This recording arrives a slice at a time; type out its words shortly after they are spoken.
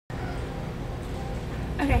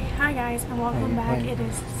Okay, hi guys and welcome back. It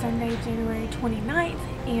is Sunday, January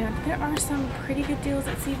 29th, and there are some pretty good deals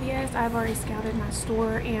at CVS. I've already scouted my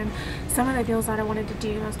store and some of the deals that I wanted to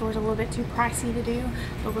do. My store's a little bit too pricey to do,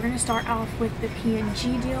 but we're going to start off with the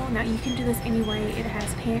P&G deal. Now you can do this anyway. It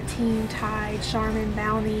has Pantene, Tide, Charmin,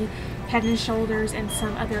 Bounty, Head and Shoulders, and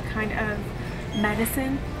some other kind of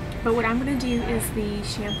medicine. But what I'm going to do is the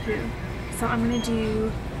shampoo. So I'm going to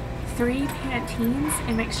do 3 Pantenes,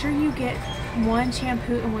 and make sure you get 1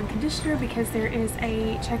 shampoo and 1 conditioner because there is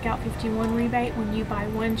a checkout 51 rebate. When you buy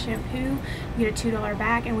 1 shampoo, you get a $2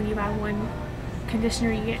 back, and when you buy 1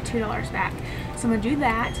 conditioner, you get $2 back. So I'm going to do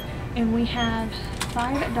that, and we have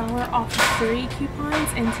 $5 off of 3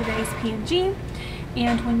 coupons in today's P&G.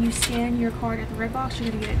 And when you scan your card at the red box, you're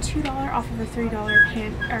going to get a $2 off of a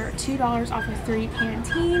 $2 off of 3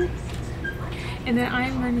 Pantene. And then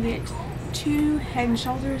I'm going to get 2 Head and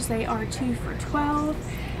Shoulders. They are 2 for $12.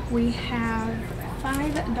 We have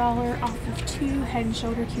 $5 off of 2 Head and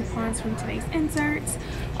Shoulder coupons from today's inserts.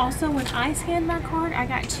 Also, when I scanned my card, I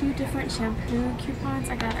got 2 different shampoo coupons.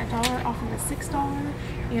 I got a $1 off of a $6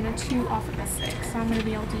 and a $2 off of a $6. So I'm going to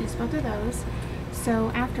be able to use both of those.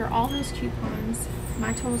 So after all those coupons,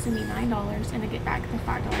 my total is going to be $9, and I get back the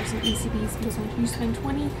 $5 in ECBs because when you spend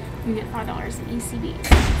 $20, you get $5 in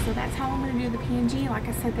ECBs. So that's how I'm going to do the P&G. Like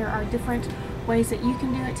I said, there are different ways that you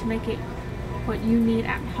can do it to make it what you need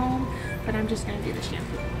at home, but I'm just going to do the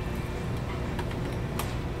shampoo.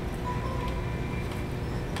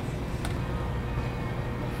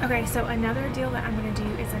 Okay, so another deal that I'm going to do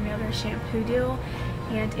is another shampoo deal,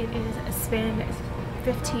 and it is a spend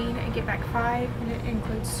 15 and get back 5, and it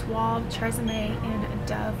includes Suave, Tresemme, and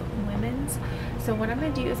Dove Women's. So what I'm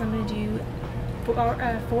going to do is I'm going to do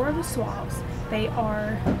 4 of the Suaves. They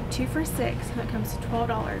are 2 for $6, and it comes to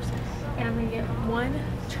 $12. And I'm going to get 1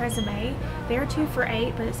 Tresemme. They are 2 for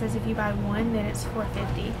 $8, but it says if you buy 1, then it's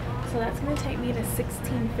 $4.50. So that's going to take me to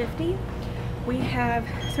 $16.50. We have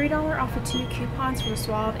 $3 off of 2 coupons for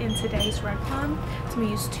Suave in today's Red Plum. So I'm going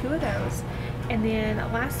to use 2 of those. And then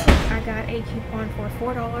last week I got a coupon for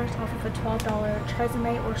 $4 off of a $12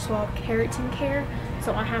 Tresemme or Suave Keratin Care.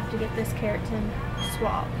 So I have to get this Keratin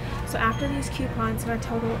Suave. So after these coupons, my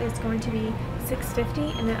total is going to be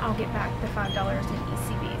 $6.50, and then I'll get back the $5 in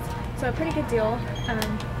ECBs. So a pretty good deal.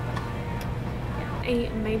 A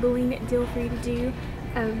Maybelline deal for you to do.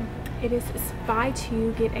 It is buy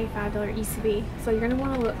 2, get a $5 ECB. So you're going to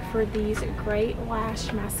want to look for these Great Lash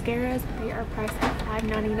Mascaras. They are priced at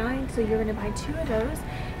 $5.99. So you're going to buy 2 of those.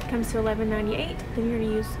 It comes to $11.98. Then you're going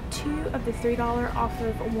to use 2 of the $3 off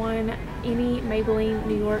of 1 any Maybelline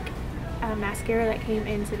New York mascara that came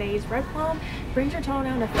in today's Red Plum. Brings your total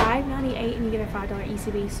down to $5.98, and you get a $5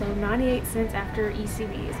 ECB. So 98 cents after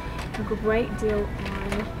ECBs. A great deal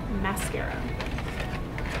on mascara.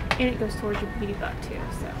 And it goes towards your beauty buck too.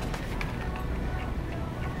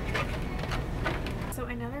 So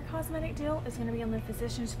another cosmetic deal is going to be on the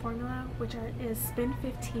Physicians Formula, which is spend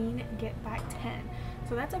 15, get back 10.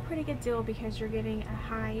 So that's a pretty good deal because you're getting a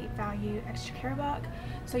high value extra care buck.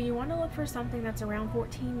 So you want to look for something that's around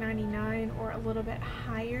 $14.99 or a little bit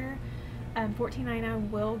higher. $14.99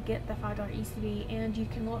 will get the $5 ECB, and you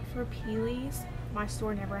can look for Peelies. My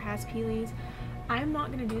store never has Peelies. I'm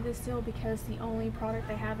not going to do this deal because the only product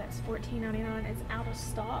they have that's $14.99 is out of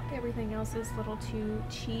stock. Everything else is a little too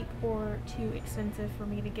cheap or too expensive for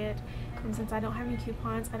me to get. And since I don't have any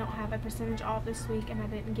coupons, I don't have a percentage off this week, and I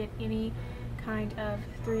didn't get any kind of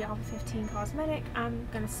 3 off of 15 cosmetic, I'm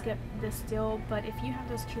going to skip this deal. But if you have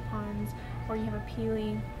those coupons or you have a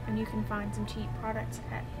Peely and you can find some cheap products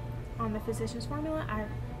on the Physicians Formula, I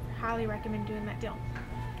highly recommend doing that deal.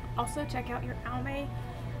 Also, check out your Almay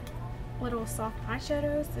little soft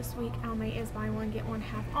eyeshadows. This week Almay is buy 1 get 1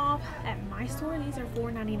 half off. At my store these are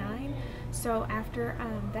 $4.99. So after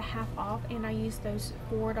the half off, and I used those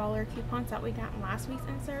 $4 coupons that we got in last week's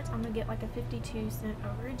inserts, I'm gonna get like a 52-cent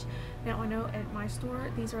overage. Now I know at my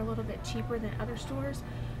store these are a little bit cheaper than other stores,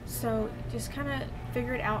 so just kind of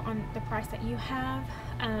figure it out on the price that you have.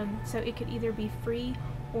 So it could either be free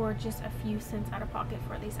or just a few cents out of pocket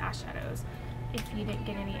for these eyeshadows if you didn't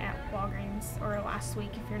get any at Walgreens or last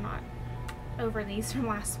week, if you're not over these from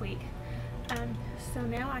last week. So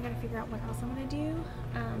now I gotta figure out what else I'm gonna do,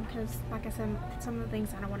 because like I said, some of the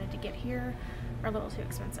things that I wanted to get here are a little too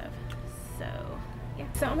expensive. So yeah,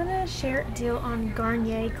 so I'm gonna share a deal on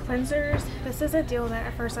Garnier cleansers. This is a deal that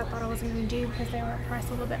at first I thought I wasn't gonna do because they were priced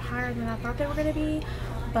a little bit higher than I thought they were gonna be,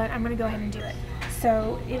 but I'm gonna go ahead and do it.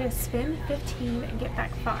 So it is spend 15 and get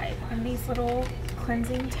back 5. And these little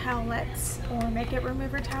cleansing towelettes or makeup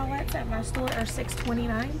remover towelettes at my store are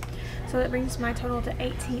 $6.29. So that brings my total to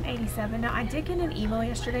 $18.87. Now I did get an email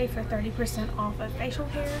yesterday for 30% off of facial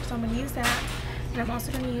care, so I'm going to use that. And I'm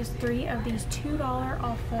also going to use 3 of these $2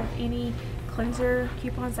 off of any cleanser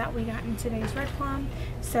coupons that we got in today's Red Plum.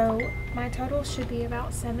 So my total should be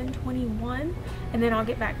about $7.21, and then I'll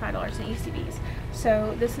get back $5 in ECBs.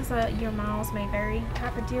 So this is a your miles may vary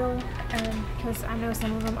type of deal, because I know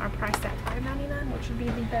some of them are priced at $5.99, which would be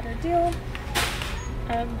the better deal.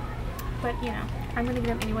 But you know, I'm gonna get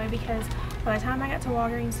them anyway because by the time I got to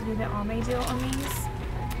Walgreens to do the All May deal on these,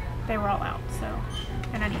 they were all out. So,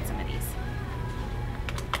 and I need some of these.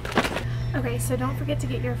 Okay, so don't forget to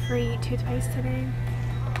get your free toothpaste today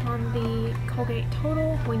on the Colgate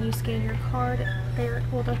Total. When you scan your card, they're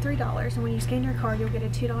 $3, and when you scan your card, you'll get a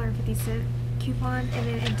 $2.50 coupon. And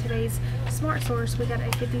then in today's Smart Source, we got a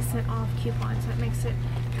 50% off coupon, so it makes it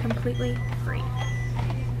completely free.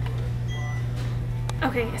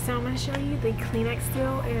 Okay, so I'm going to show you the Kleenex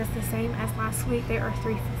deal. It is the same as last week. They are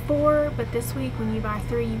 3 for $4, but this week when you buy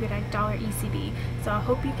 3, you get a $1 ECB. So I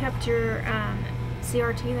hope you kept your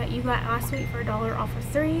CRT that you got last week for $1 off of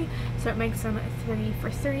 3, so it makes them 3 for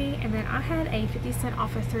 3. And then I had a 50%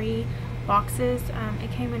 off of 3 boxes.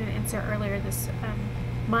 It came in an insert earlier this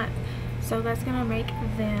month, so that's gonna make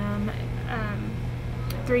them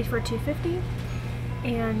 3 for $2.50,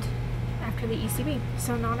 and after the ECB,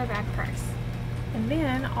 so not a bad price. And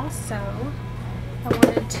then also I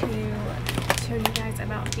wanted to show you guys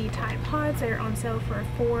about the Tide Pods. They're on sale for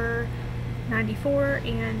 $4.94,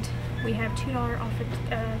 and we have $2 off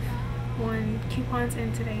of 1 coupons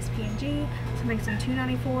in today's P&G, so it makes them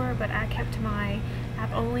 $2.94, but I kept my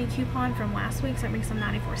app only coupon from last week, so it makes them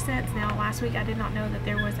 94 cents. Now last week I did not know that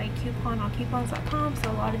there was a coupon on coupons.com,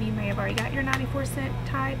 so a lot of you may have already got your 94-cent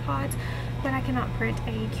Tide Pods, but I cannot print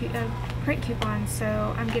a print coupon,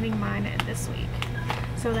 so I'm getting mine this week.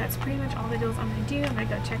 So that's pretty much all the deals I'm going to do. I'm going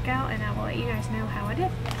to go check out, and I will let you guys know how I did.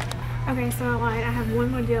 Okay, so I lied. I have one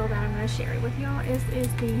more deal that I'm going to share with y'all. Is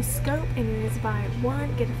the Scope, and it is buy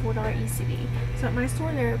 1 get a $4 ECB. So at my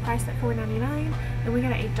store they're priced at $4.99, and we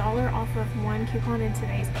got a $1 off of 1 coupon in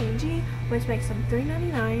today's P&G, which makes them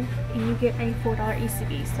 $3.99, and you get a $4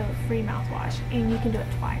 ECB, so free mouthwash, and you can do it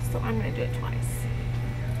twice. So I'm going to do it twice.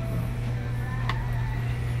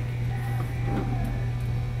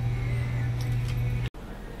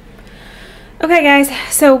 Okay guys,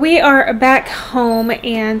 so we are back home,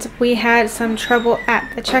 and we had some trouble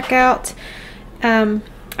at the checkout. I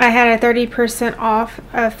had a 30% off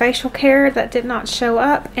of facial care that did not show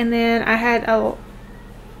up, and then I had a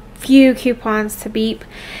few coupons to beep,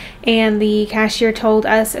 and the cashier told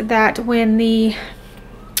us that when the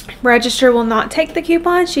register will not take the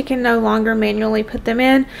coupons, she can no longer manually put them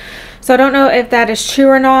in. So I don't know if that is true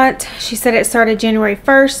or not. She said it started January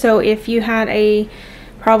 1st, so if you had a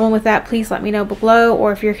problem with that, please let me know below,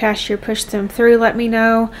 or if your cashier pushed them through, let me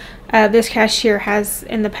know. This cashier has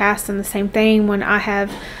in the past done the same thing when I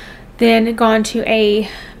have then gone to a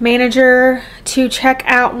manager to check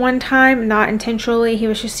out one time, not intentionally. He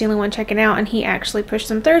was just the only one checking out, and he actually pushed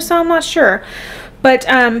them through, so I'm not sure. But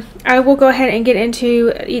I will go ahead and get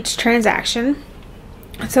into each transaction.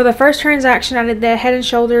 So the first transaction, I did the Head and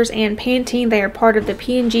Shoulders and Pantene. They are part of the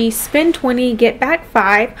P&G Spend 20 Get Back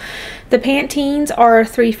 5. The Pantenes are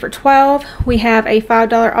 3 for $12. We have a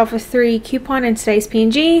 $5 off of 3 coupon in today's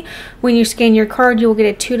P&G. When you scan your card, you will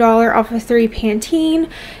get a $2 off of 3 Pantene.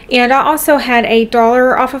 And I also had a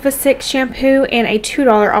 $1 off of a 6 shampoo and a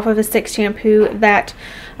 $2 off of a 6 shampoo that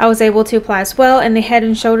I was able to apply as well. And the Head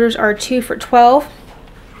and Shoulders are 2 for $12.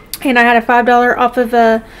 And I had a $5 off of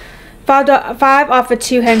a 5 off of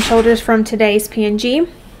 2 Head and Shoulders from today's P&G.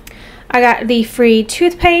 I got the free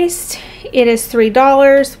toothpaste. It is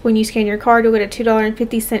 $3. When you scan your card, you'll get a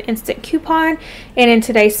 $2.50 instant coupon. And in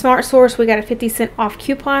today's Smart Source, we got a 50% off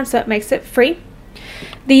coupon, so it makes it free.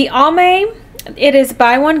 The All May, it is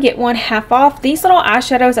buy 1 get 1 half off. These little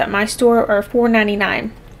eyeshadows at my store are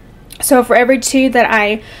 $4.99. So for every 2 that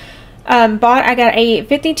I bought, I got a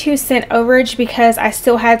 52-cent overage because I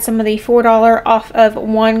still had some of the $4 off of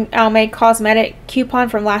 1 Almay cosmetic coupon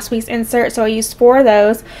from last week's insert, so I used 4 of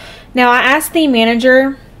those. Now I asked the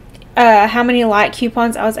manager how many light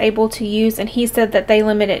coupons I was able to use, and he said that they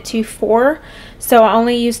limit it to 4, so I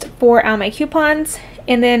only used 4 Almay coupons.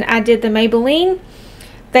 And then I did the Maybelline.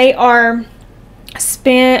 They are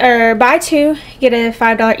buy 2 get a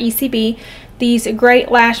 $5 ECB. These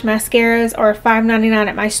Great Lash mascaras are $5.99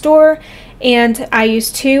 at my store, and I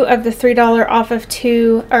used 2 of the $3 off of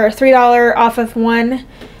 2 or $3 off of 1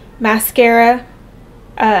 mascara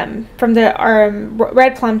from the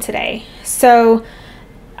Red Plum today. So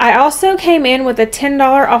I also came in with a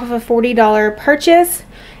 $10 off of a $40 purchase,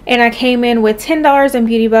 and I came in with $10 in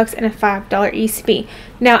beauty bucks and a $5 ECB.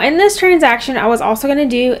 Now in this transaction, I was also going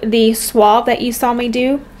to do the swab that you saw me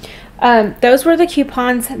do. Those were the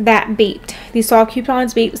coupons that beeped. These swab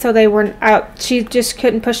coupons beeped, so they weren't out. She just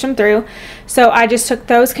couldn't push them through. So I just took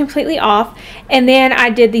those completely off. And then I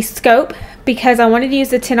did the scope because I wanted to use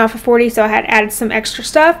the 10 off of 40, so I had added some extra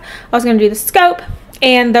stuff. I was going to do the scope,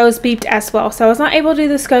 and those beeped as well. So I was not able to do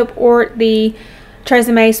the scope or the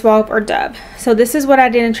Tresemme swab or dub. So this is what I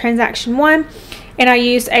did in transaction 1, and I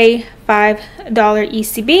used a $5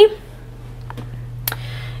 ECB.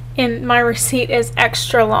 And my receipt is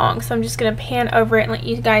extra long, so I'm just going to pan over it and let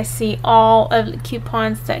you guys see all of the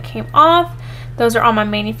coupons that came off. Those are all my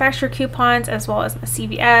manufacturer coupons as well as my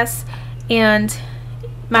CVS, and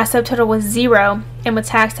my subtotal was 0, and with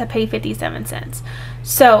tax I paid 57 cents.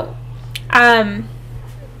 So the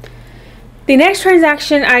next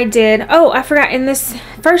transaction I did, oh, I forgot, in this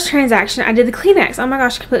first transaction I did the Kleenex. Oh my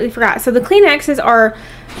gosh, I completely forgot. So the Kleenexes are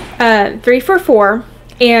 3 for $4.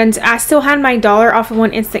 And I still had my $1 off of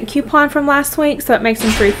 1 instant coupon from last week, so it makes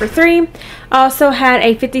them 3 for $3. I also had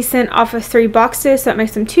a 50 cent off of 3 boxes, so it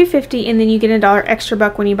makes them $2.50, and then you get a $1 extra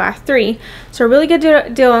buck when you buy 3. So a really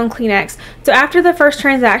good deal on Kleenex. So after the first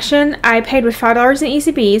transaction, I paid with $5 in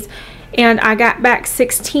ECBs, and I got back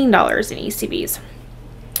 $16 in ECBs.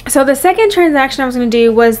 So the second transaction I was going to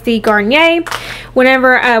do was the Garnier.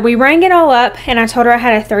 Whenever we rang it all up, and I told her I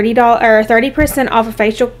had a $30% off of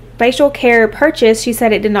facial care purchase, she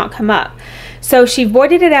said it did not come up. So she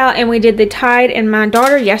voided it out, and we did the Tide, and my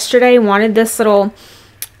daughter yesterday wanted this little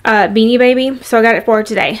Beanie Baby, so I got it for her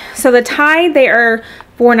today. So the Tide, they are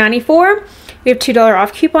 $4.94. We have $2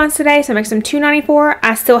 off coupons today, so it makes them $2.94.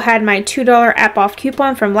 I still had my $2 app off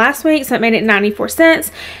coupon from last week, so it made it 94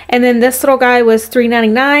 cents. And then this little guy was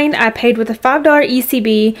 $3.99. I paid with a $5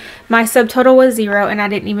 ECB. My subtotal was 0, and I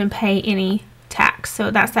didn't even pay any tax.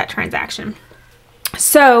 So that's that transaction.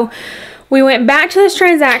 So we went back to this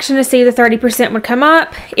transaction to see if the 30% would come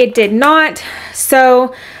up. It did not.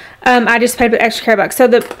 So I just paid with extra care bucks. So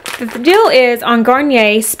the deal is on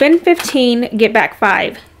Garnier, spend 15, get back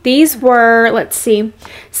 5. These were, let's see,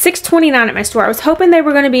 $6.29 at my store. I was hoping they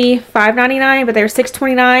were going to be $5.99, but they were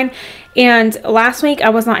 $6.29. And last week I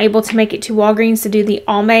was not able to make it to Walgreens to do the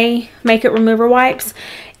Almay Makeup Remover wipes.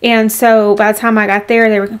 And so by the time I got there,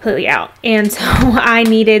 they were completely out. And so I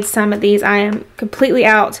needed some of these. I am completely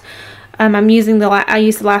out. I used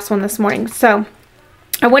the last one this morning. So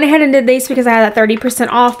I went ahead and did these because I had that 30%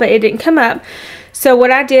 off, but it didn't come up. So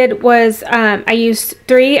what I did was I used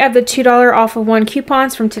 3 of the $2 off of 1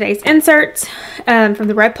 coupons from today's inserts from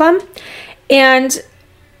the Red Plum. And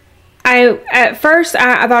at first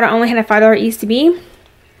I thought I only had a $5 ECB.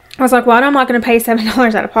 I was like, well, I'm not going to pay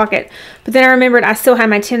 $7 out of pocket. But then I remembered I still had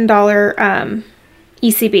my $10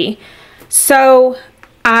 ECB. So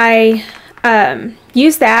I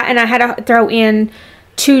used that, and I had to throw in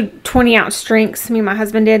 2 20-ounce drinks. Me and my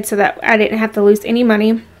husband did, so that I didn't have to lose any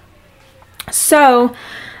money. So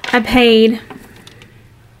I paid,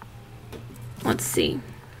 let's see,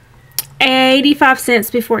 85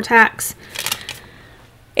 cents before tax.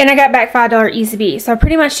 And I got back $5 ECB. So I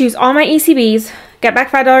pretty much used all my ECBs, got back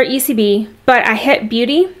 $5 ECB, but I hit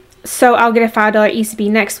beauty, so I'll get a $5 ECB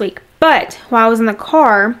next week. But while I was in the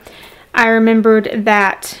car, I remembered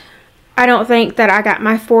that I don't think that I got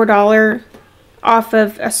my $4 off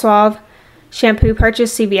of a Suave shampoo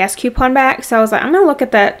purchase CVS coupon back. So I was like, I'm going to look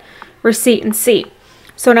at that receipt and see.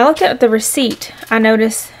 So when I looked at the receipt, I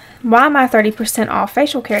noticed why my 30% off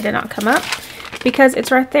facial care did not come up, because it's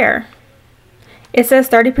right there. It says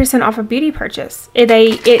 30% off a beauty purchase.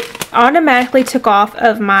 It automatically took off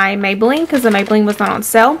of my Maybelline because the Maybelline was not on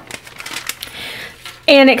sale.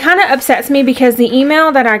 And it kind of upsets me because the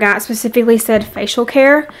email that I got specifically said facial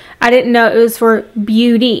care. I didn't know it was for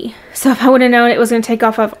beauty. So if I would have known it was going to take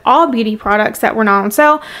off of all beauty products that were not on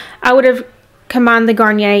sale, I would have combined the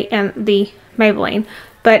Garnier and the Maybelline.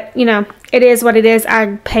 But, you know, it is what it is.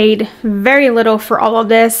 I paid very little for all of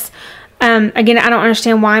this. Again, I don't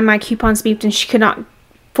understand why my coupons beeped and she could not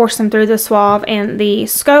force them through the Suave and the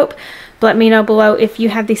Scope. Let me know below if you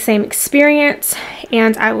had the same experience,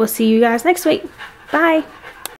 and I will see you guys next week. Bye.